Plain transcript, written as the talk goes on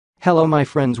Hello my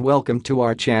friends, welcome to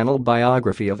our channel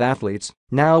Biography of Athletes.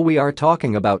 Now we are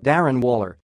talking about Darren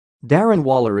Waller. Darren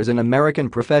Waller is an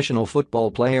American professional football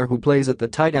player who plays at the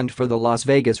tight end for the Las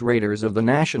Vegas Raiders of the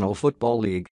National Football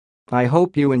League. I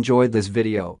hope you enjoyed this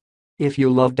video. If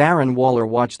you love Darren Waller,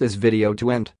 watch this video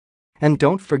to end. And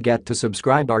don't forget to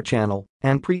subscribe our channel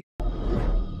and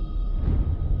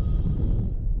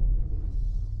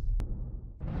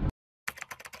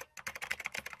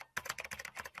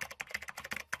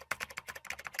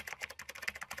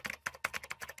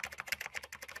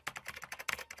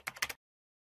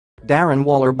Darren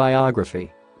Waller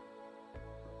biography.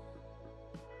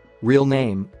 Real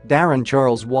name, Darren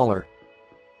Charles Waller.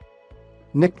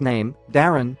 Nickname,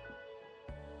 Darren.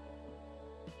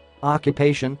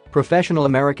 Occupation, professional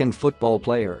American football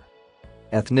player.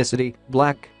 Ethnicity,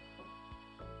 black.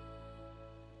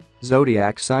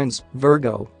 Zodiac signs,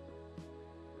 Virgo.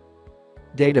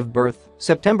 Date of birth,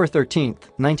 September 13,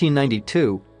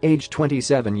 1992, age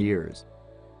 27 years.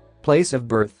 Place of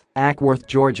birth, Acworth,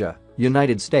 Georgia,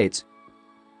 United States.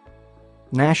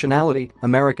 Nationality,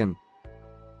 American.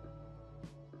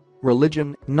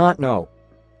 Religion, not no.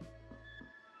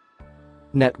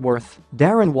 Net worth,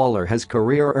 Darren Waller has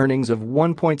career earnings of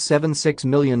 $1.76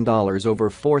 million over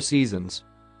 4 seasons.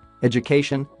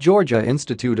 Education, Georgia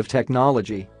Institute of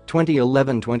Technology,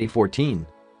 2011-2014.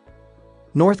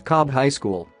 North Cobb High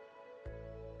School.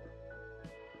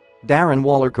 Darren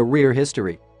Waller career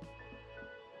history.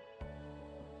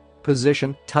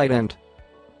 Position, tight end.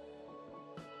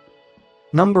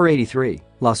 Number 83,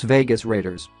 Las Vegas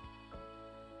Raiders.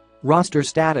 Roster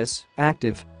status,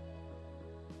 active.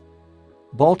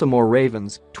 Baltimore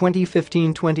Ravens,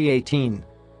 2015-2018.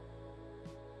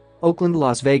 Oakland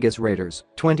Las Vegas Raiders,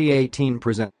 2018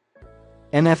 present.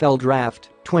 NFL Draft,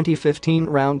 2015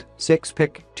 round, 6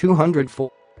 pick, 204.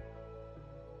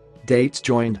 Dates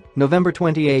joined, November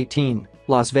 2018,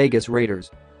 Las Vegas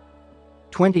Raiders.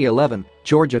 2011,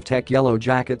 Georgia Tech Yellow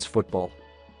Jackets football.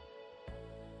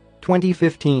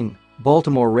 2015,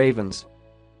 Baltimore Ravens.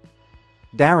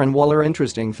 Darren Waller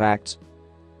interesting facts.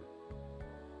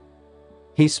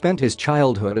 He spent his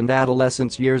childhood and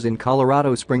adolescence years in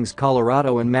Colorado Springs,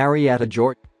 Colorado and Marietta,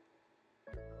 Georgia.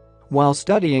 While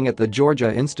studying at the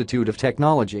Georgia Institute of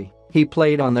Technology, he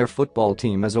played on their football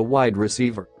team as a wide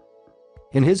receiver.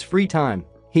 In his free time,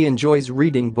 he enjoys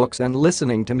reading books and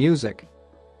listening to music.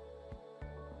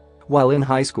 While in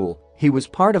high school, he was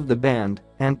part of the band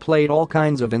and played all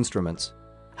kinds of instruments.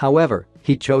 However,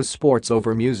 he chose sports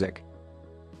over music.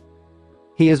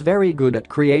 He is very good at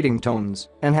creating tones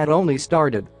and had only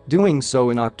started doing so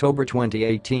in October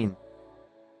 2018.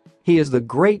 He is the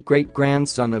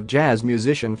great-great-grandson of jazz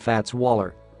musician Fats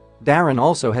Waller. Darren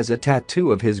also has a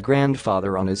tattoo of his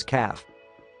grandfather on his calf.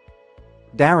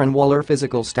 Darren Waller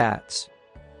physical stats.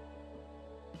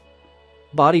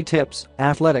 Body tips,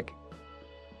 athletic.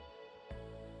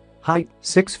 Height,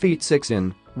 6 feet 6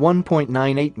 in,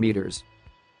 1.98 meters.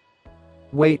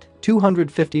 Weight,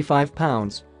 255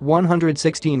 pounds,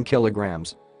 116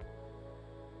 kilograms.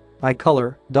 Eye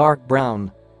color, dark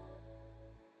brown.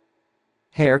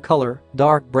 Hair color,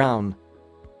 dark brown.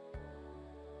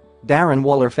 Darren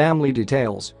Waller family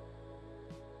details.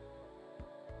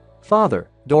 Father,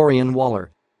 Dorian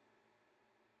Waller.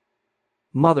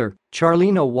 Mother,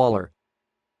 Charlena Waller.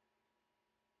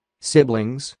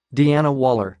 Siblings, Deanna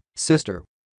Waller, sister.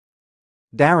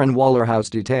 Darren Waller house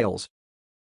details.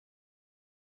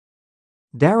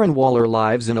 Darren Waller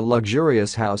lives in a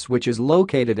luxurious house which is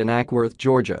located in Acworth,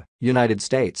 Georgia, United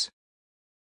States.